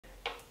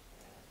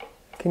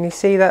Can you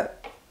see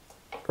that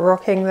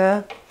rocking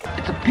there?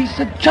 It's a piece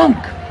of junk!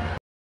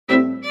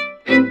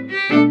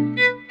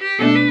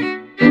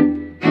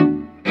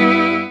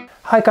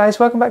 Hi guys,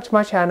 welcome back to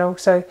my channel.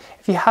 So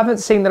if you haven't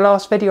seen the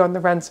last video on the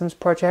Ransomes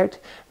project,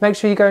 make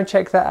sure you go and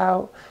check that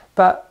out.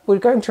 But we're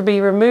going to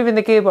be removing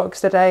the gearbox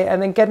today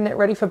and then getting it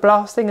ready for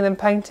blasting and then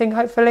painting,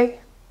 hopefully.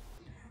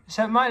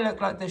 So it might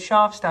look like the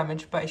shaft's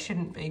damaged, but it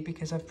shouldn't be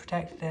because I've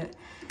protected it.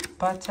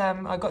 But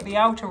I got the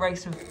outer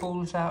race of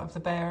balls out of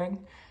the bearing,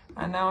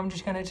 and now I'm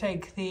just going to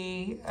take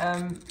the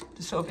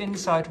sort of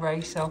inside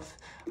race off.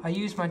 I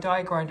used my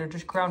die grinder,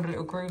 just ground a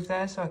little groove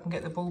there so I can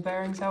get the ball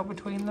bearings out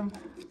between them.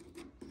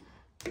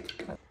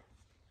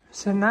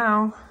 So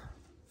now,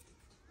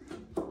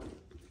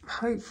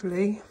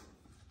 hopefully,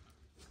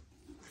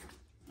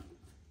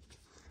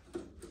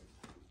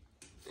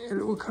 it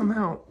will come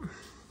out.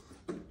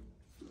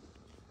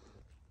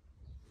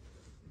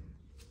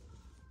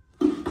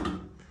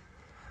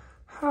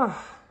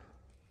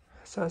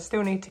 So I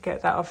still need to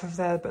get that off of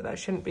there, but that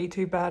shouldn't be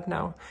too bad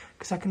now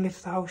because I can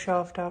lift the whole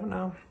shaft out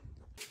now.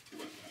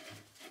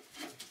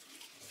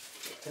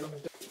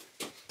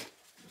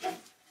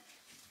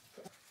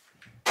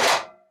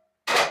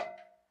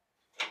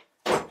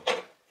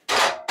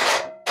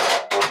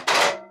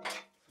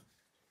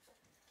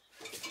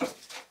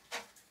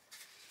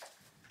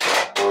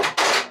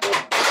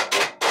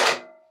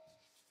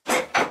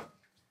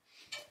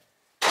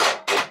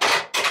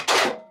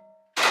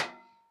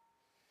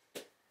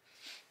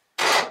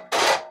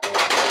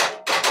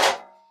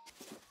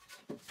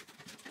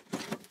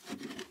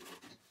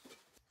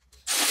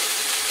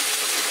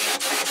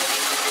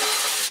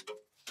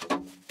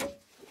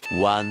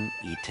 One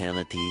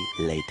eternity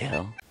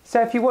later.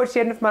 So if you watched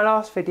the end of my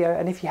last video,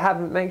 and if you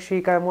haven't, make sure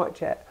you go and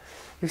watch it.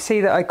 You see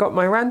that I got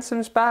my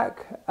ransomes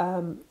back.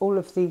 All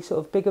of the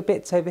sort of bigger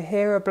bits over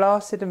here are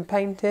blasted and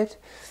painted.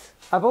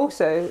 I've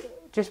also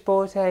just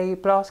bought a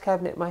blast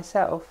cabinet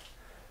myself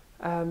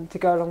to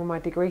go along with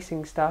my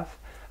degreasing stuff.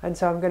 And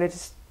so I'm going to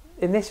just,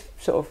 in this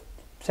sort of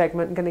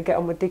segment, I'm going to get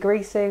on with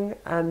degreasing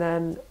and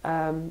then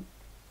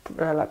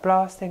like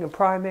blasting and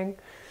priming,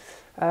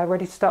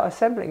 ready to start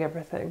assembling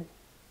everything.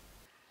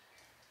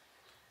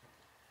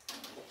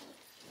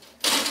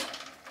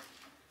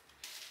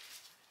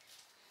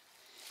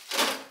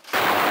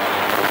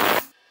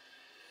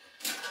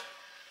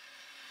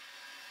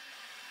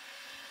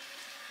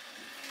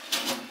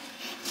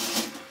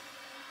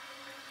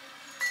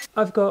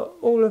 I've got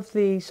all of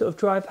the sort of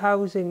drive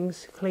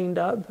housings cleaned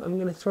up. I'm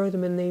going to throw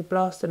them in the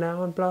blaster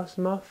now and blast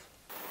them off.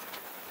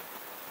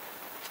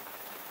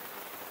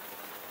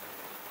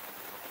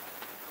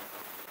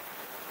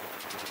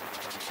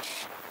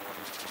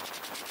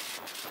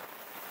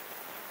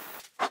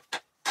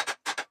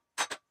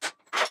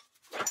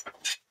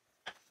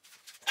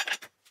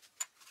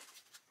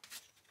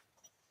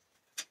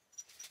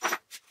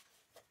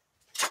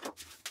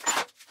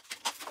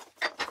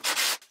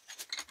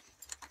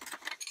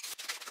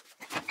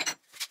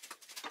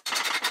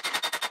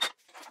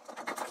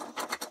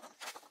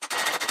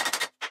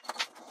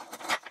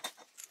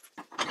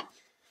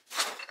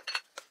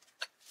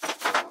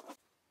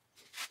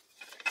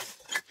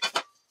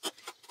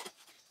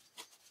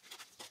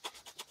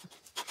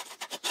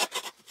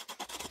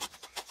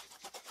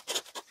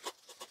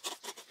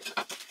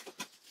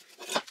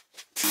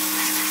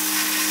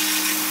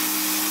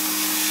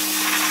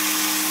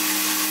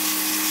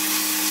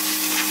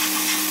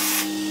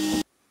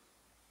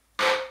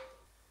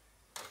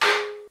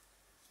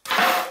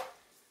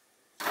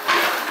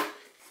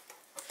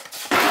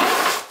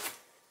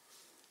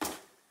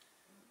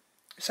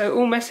 So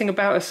all messing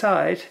about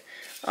aside,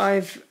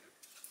 I've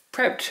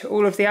prepped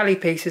all of the alley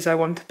pieces I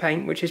want to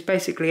paint, which is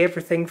basically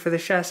everything for the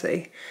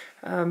chassis.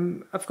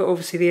 I've got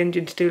obviously the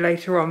engine to do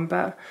later on,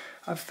 but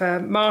I've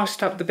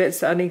masked up the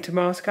bits that I need to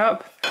mask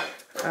up.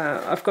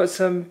 I've got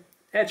some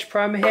etch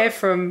primer here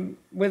from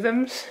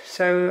Withams,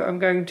 so I'm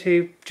going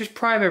to just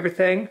prime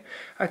everything.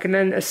 I can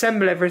then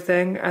assemble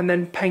everything and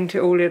then paint it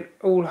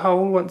all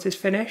whole once it's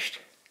finished.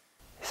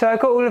 So I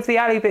got all of the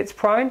alley bits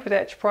primed with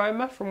etch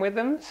primer from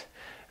Withams.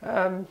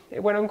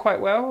 It went on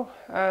quite well,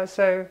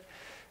 so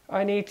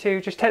I need to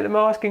just take the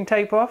masking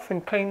tape off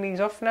and clean these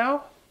off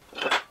now.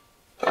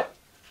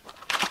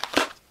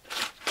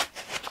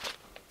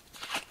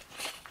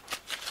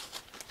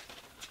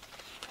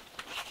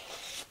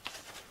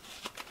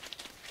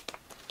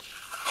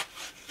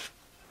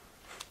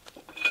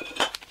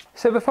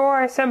 So before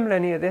I assemble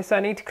any of this, I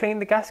need to clean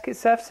the gasket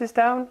surfaces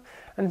down,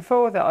 and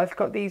for that I've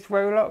got these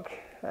Roloc,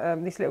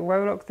 these little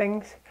Roloc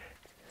things.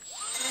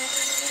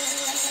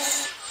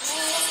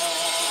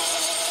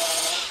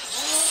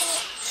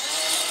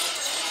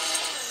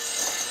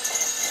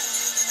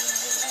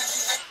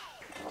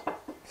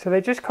 So they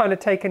just kind of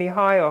take any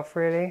high off,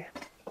 really.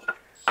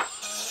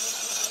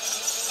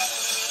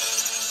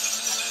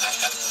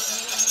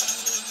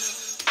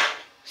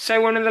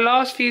 So one of the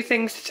last few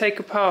things to take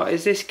apart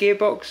is this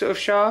gearbox sort of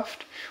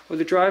shaft, or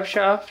the drive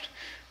shaft.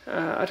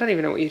 I don't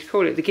even know what you'd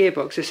call it, the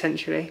gearbox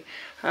essentially.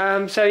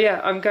 So yeah,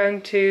 I'm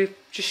going to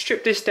just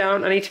strip this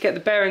down. I need to get the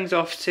bearings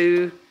off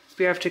to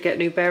be able to get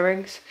new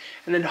bearings,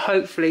 and then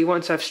hopefully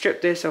once I've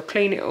stripped this I'll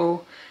clean it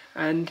all,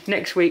 and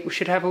next week we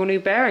should have all new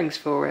bearings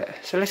for it.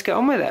 So let's get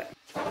on with it.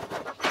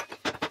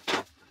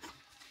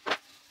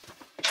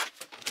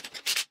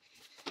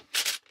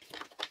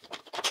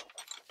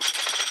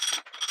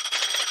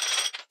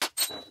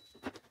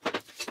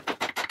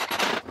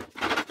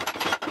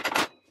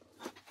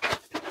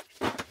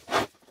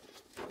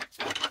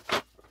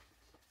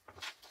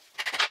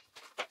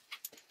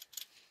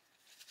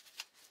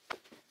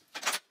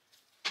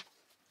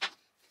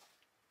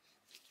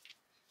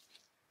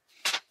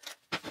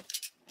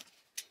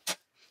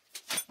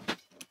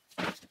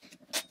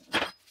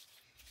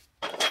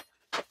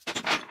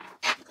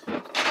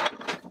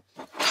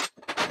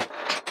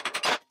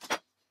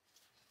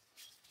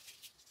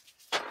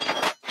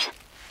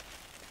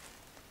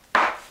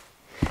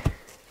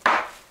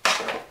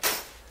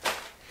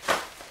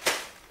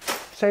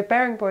 So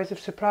Bearing Boys have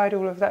supplied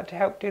all of that to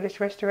help do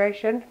this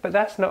restoration, but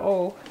that's not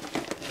all.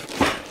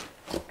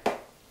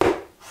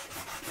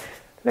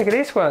 Look at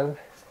this one,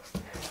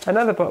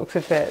 another box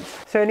of bits.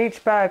 So in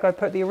each bag I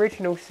put the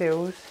original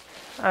seals,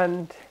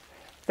 and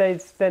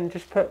they've then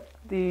just put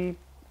the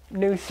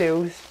new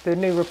seals, the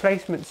new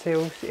replacement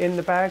seals, in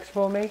the bags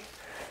for me.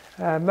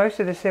 Most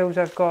of the seals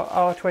I've got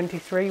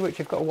R23, which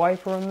have got a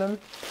wiper on them,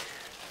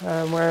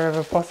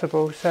 wherever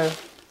possible, so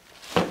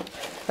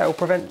that will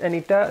prevent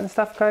any dirt and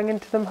stuff going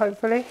into them,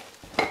 hopefully.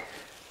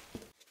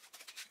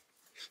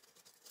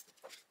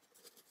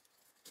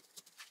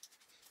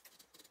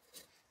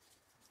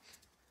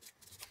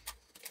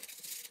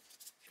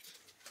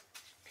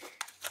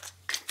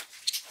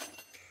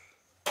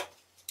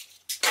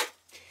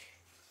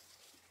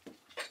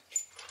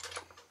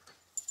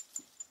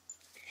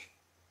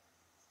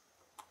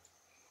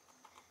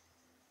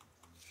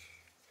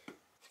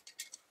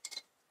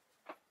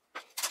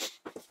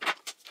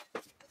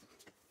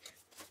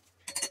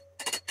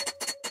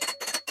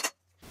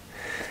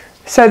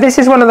 So this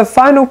is one of the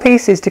final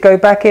pieces to go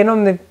back in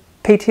on the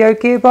PTO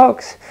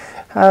gearbox.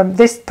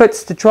 This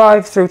puts the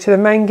drive through to the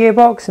main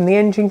gearbox and the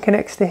engine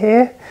connects to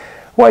here.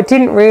 What I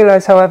didn't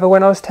realise, however,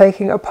 when I was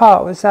taking it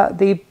apart was that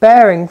the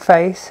bearing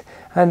face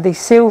and the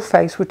seal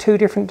face were two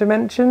different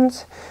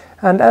dimensions.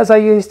 And as I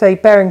used a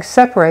bearing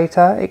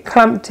separator, it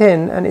clamped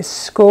in and it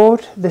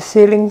scored the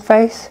sealing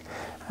face.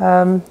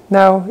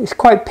 Now it's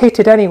quite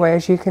pitted anyway,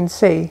 as you can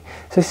see,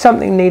 so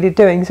something needed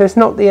doing, so it's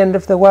not the end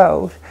of the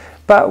world.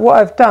 But what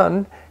I've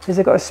done is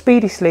I've got a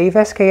speedy sleeve,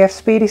 SKF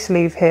speedy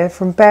sleeve here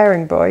from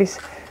Bearing Boys.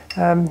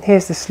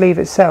 Here's the sleeve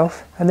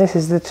itself, and this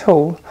is the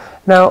tool.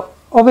 Now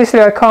obviously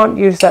I can't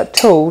use that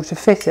tool to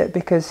fit it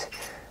because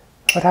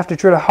I'd have to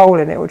drill a hole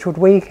in it, which would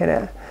weaken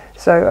it.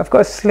 So I've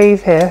got a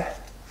sleeve here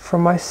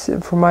from my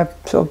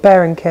sort of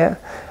bearing kit,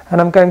 and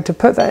I'm going to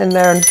put that in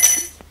there and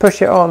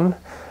push it on.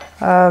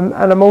 And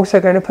I'm also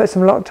going to put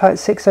some Loctite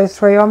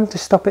 603 on to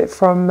stop it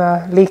from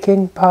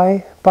leaking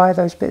by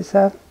those bits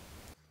there.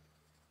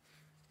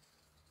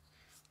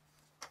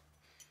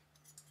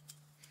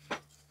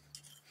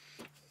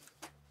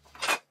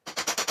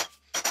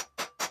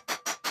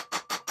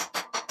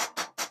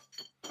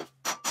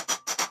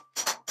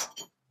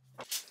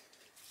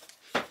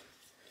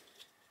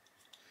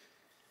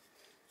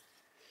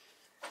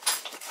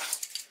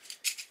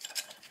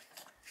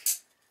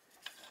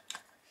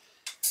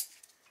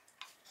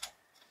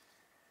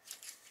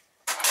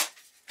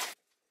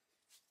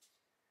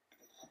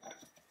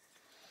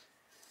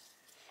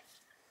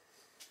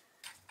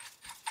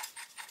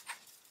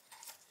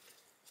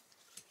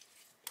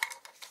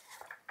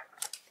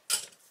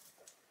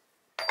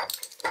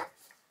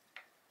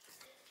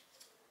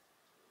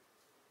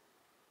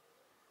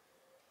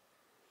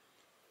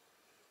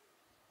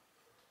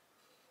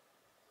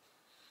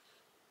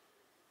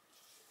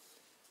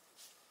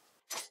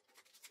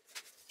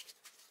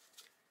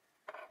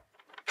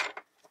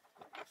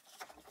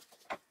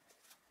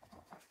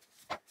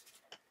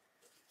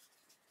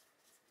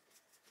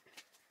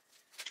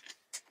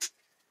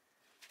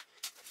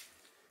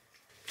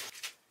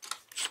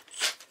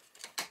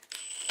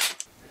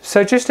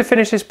 So just to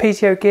finish this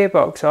PTO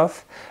gearbox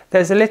off,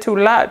 there's a little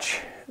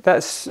latch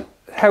that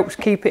helps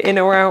keep it in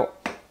or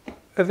out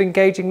of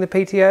engaging the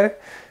PTO.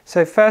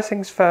 So first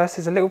things first,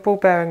 there's a little ball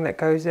bearing that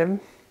goes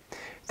in.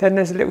 Then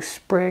there's a little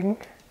spring.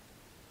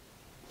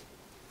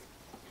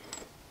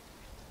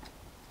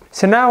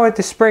 So now with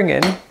the spring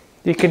in,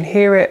 you can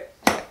hear it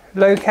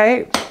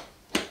locate.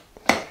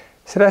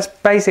 So that's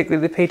basically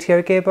the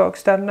PTO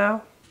gearbox done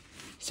now.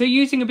 So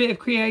using a bit of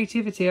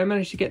creativity, I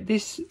managed to get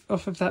this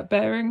off of that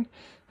bearing.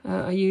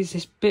 I used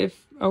this bit of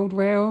old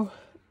rail,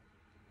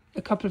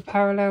 a couple of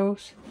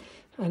parallels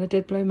and a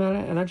dead blow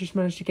mallet, and I just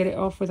managed to get it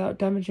off without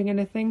damaging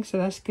anything, so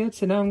that's good.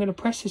 So now I'm going to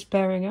press this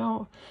bearing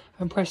out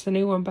and press the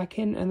new one back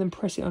in and then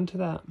press it onto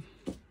that.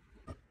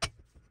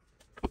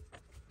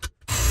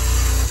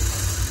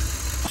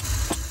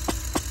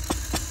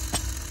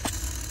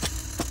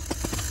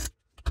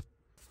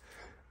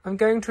 I'm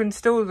going to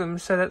install them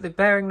so that the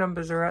bearing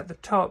numbers are at the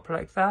top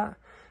like that,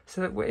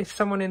 so that if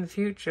someone in the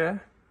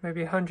future,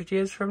 maybe 100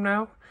 years from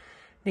now,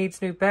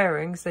 needs new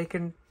bearings, they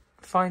can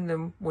find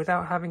them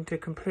without having to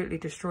completely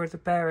destroy the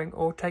bearing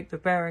or take the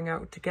bearing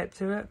out to get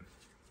to it.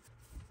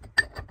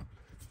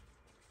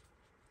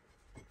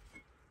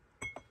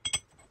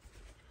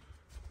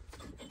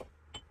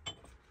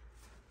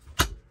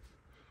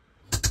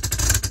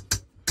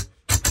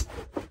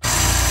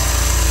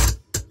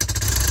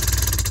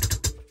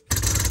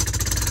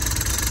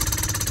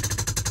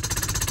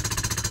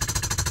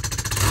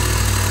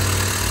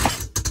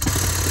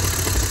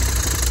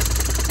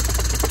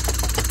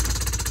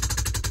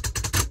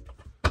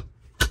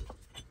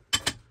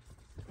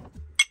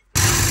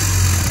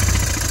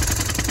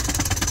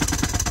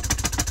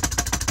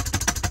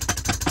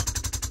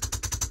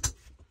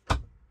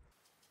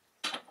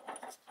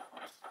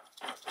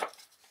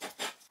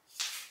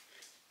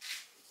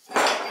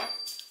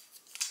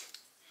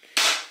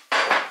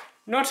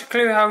 Not a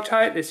clue how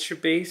tight this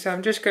should be, so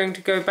I'm just going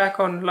to go back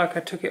on like I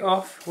took it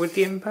off with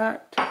the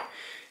impact.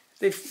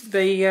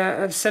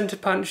 I've centre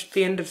punched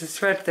the end of the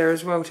thread there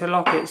as well to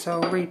lock it, so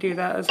I'll redo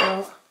that as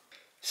well.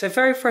 So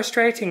very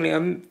frustratingly,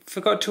 I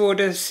forgot to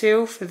order a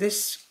seal for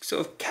this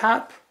sort of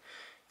cap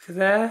for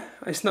there.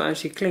 It's not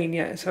actually clean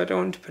yet, so I don't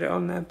want to put it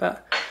on there,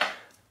 but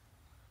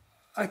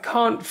I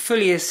can't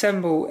fully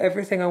assemble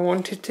everything I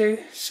wanted to.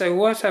 So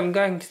what I'm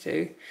going to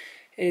do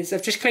is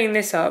I've just cleaned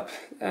this up.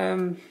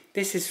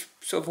 This is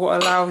sort of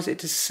what allows it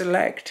to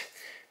select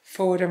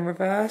forward and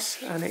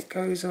reverse, and it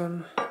goes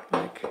on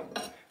like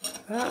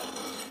that,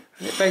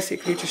 and it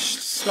basically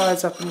just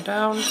slides up and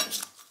down.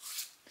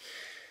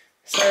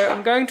 So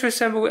I'm going to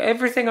assemble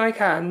everything I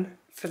can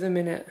for the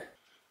minute.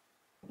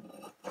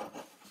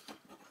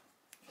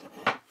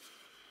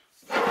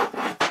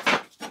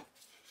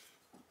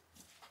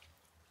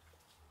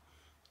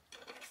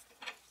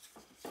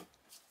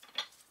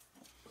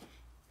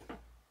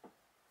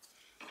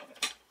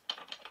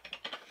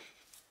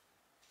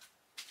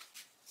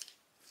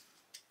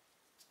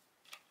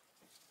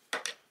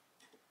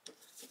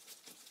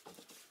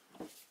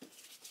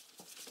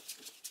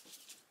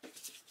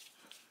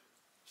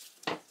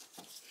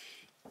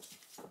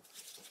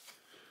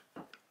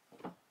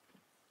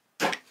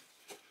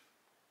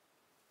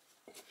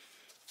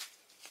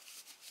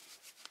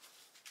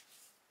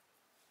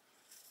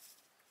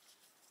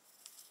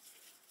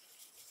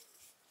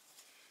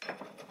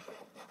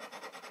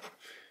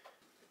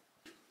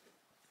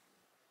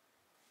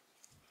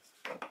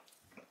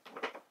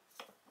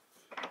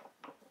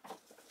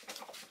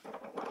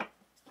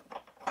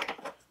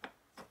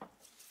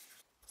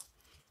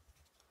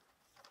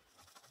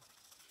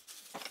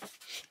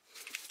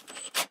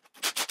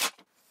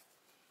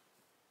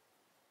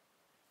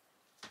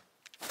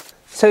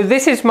 So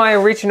this is my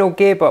original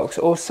gearbox,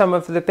 or some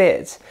of the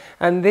bits,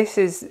 and this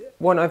is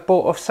one I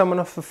bought off someone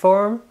off the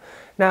forum.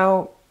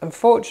 Now,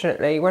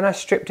 unfortunately, when I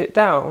stripped it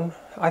down,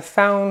 I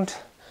found,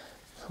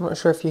 I'm not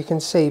sure if you can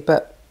see,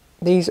 but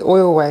these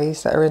oil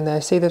ways that are in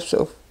there, see the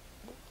sort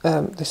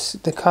of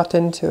the cut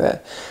into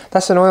it,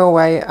 that's an oil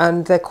way,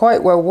 and they're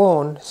quite well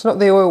worn. It's not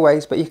the oil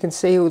ways, but you can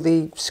see all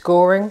the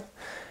scoring.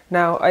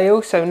 Now, I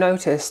also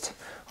noticed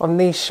on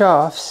these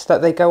shafts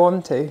that they go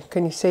onto,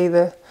 can you see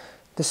the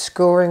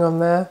scoring on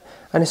there?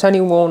 And it's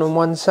only worn on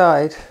one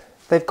side.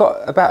 They've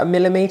got about 1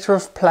 millimetre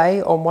of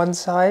play on one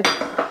side.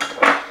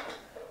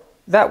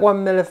 That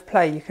 1 mil of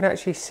play, you can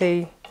actually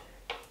see,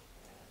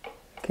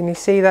 can you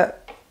see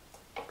that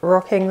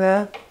rocking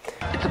there?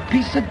 It's a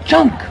piece of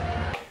junk.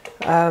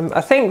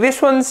 I think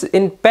this one's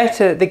in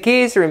better, the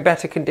gears are in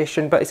better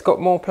condition, but it's got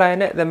more play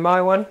in it than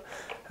my one.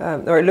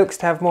 Or it looks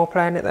to have more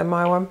play in it than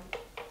my one.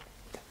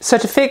 So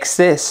to fix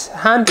this,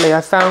 handily,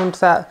 I found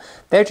that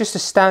they're just a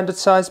standard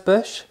size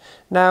bush.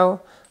 Now,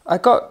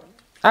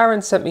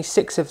 Aaron sent me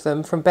 6 of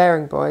them from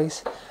Bearing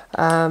Boys,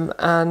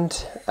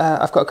 and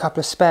I've got a couple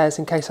of spares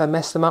in case I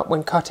mess them up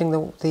when cutting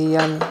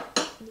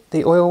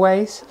the oil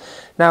ways.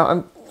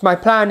 Now, my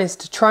plan is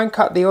to try and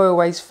cut the oil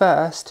ways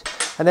first,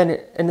 and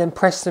then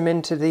press them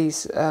into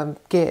these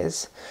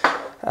gears.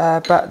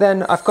 But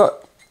then I've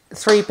got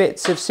 3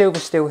 bits of silver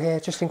steel here,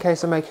 just in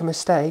case I make a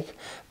mistake.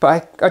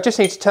 But I just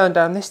need to turn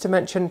down this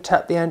dimension,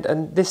 tap the end,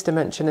 and this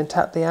dimension, and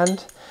tap the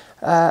end,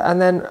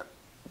 and then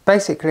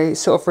basically it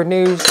sort of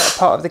renews that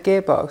part of the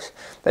gearbox.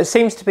 That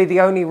seems to be the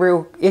only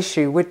real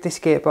issue with this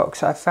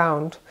gearbox I've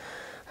found.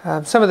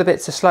 Some of the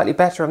bits are slightly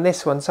better on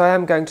this one, so I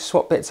am going to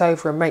swap bits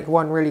over and make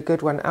one really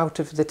good one out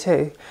of the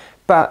 2,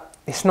 but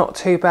it's not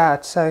too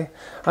bad, so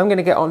I'm going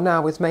to get on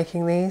now with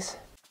making these.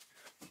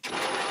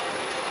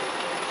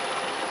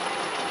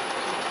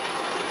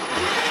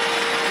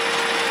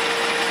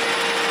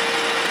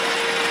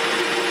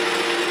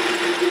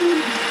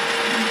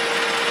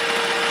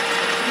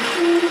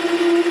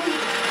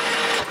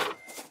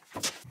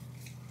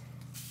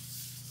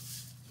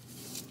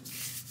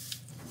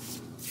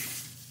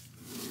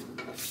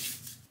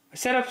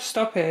 Set up a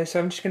stop here, so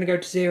I'm just going to go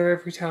to 0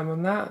 every time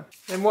on that.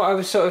 And what I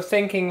was sort of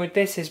thinking with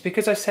this is,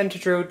 because I centre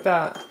drilled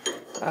that,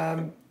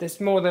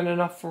 there's more than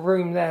enough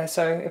room there,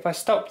 so if I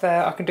stop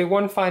there I can do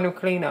one final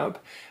clean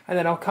up, and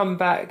then I'll come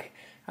back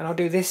and I'll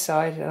do this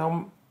side and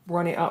I'll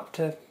run it up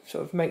to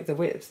sort of make the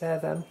width there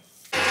then.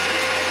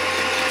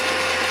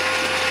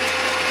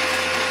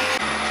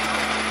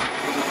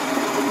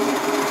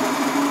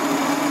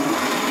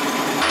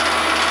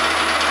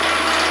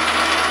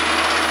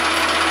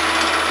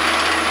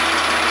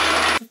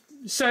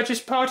 I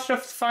just parted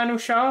off the final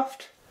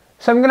shaft.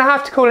 So I'm going to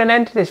have to call an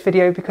end to this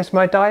video because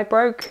my die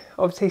broke.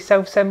 Obviously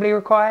self-assembly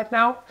required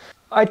now.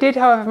 I did,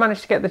 however,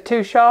 manage to get the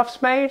 2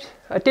 shafts made.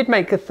 I did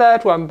make a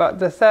 3rd one, but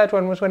the 3rd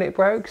one was when it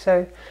broke,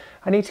 so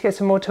I need to get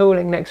some more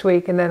tooling next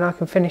week and then I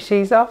can finish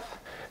these off.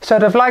 So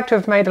I'd have liked to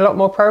have made a lot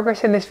more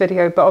progress in this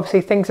video, but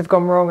obviously things have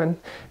gone wrong and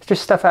it's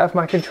just stuff out of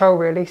my control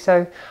really.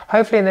 So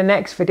hopefully in the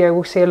next video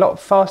we'll see a lot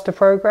faster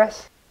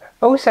progress.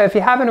 Also, if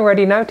you haven't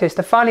already noticed,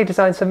 I finally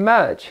designed some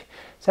merch.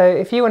 So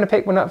if you want to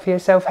pick one up for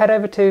yourself, head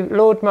over to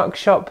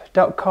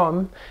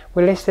lordmuckshop.com.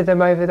 We listed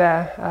them over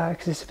there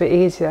because it's a bit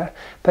easier.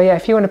 But yeah,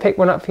 if you want to pick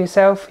one up for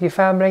yourself, your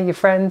family, your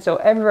friends, or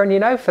everyone you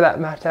know for that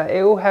matter,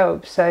 it all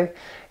helps. So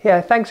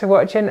yeah, thanks for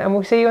watching and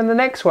we'll see you on the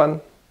next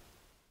one.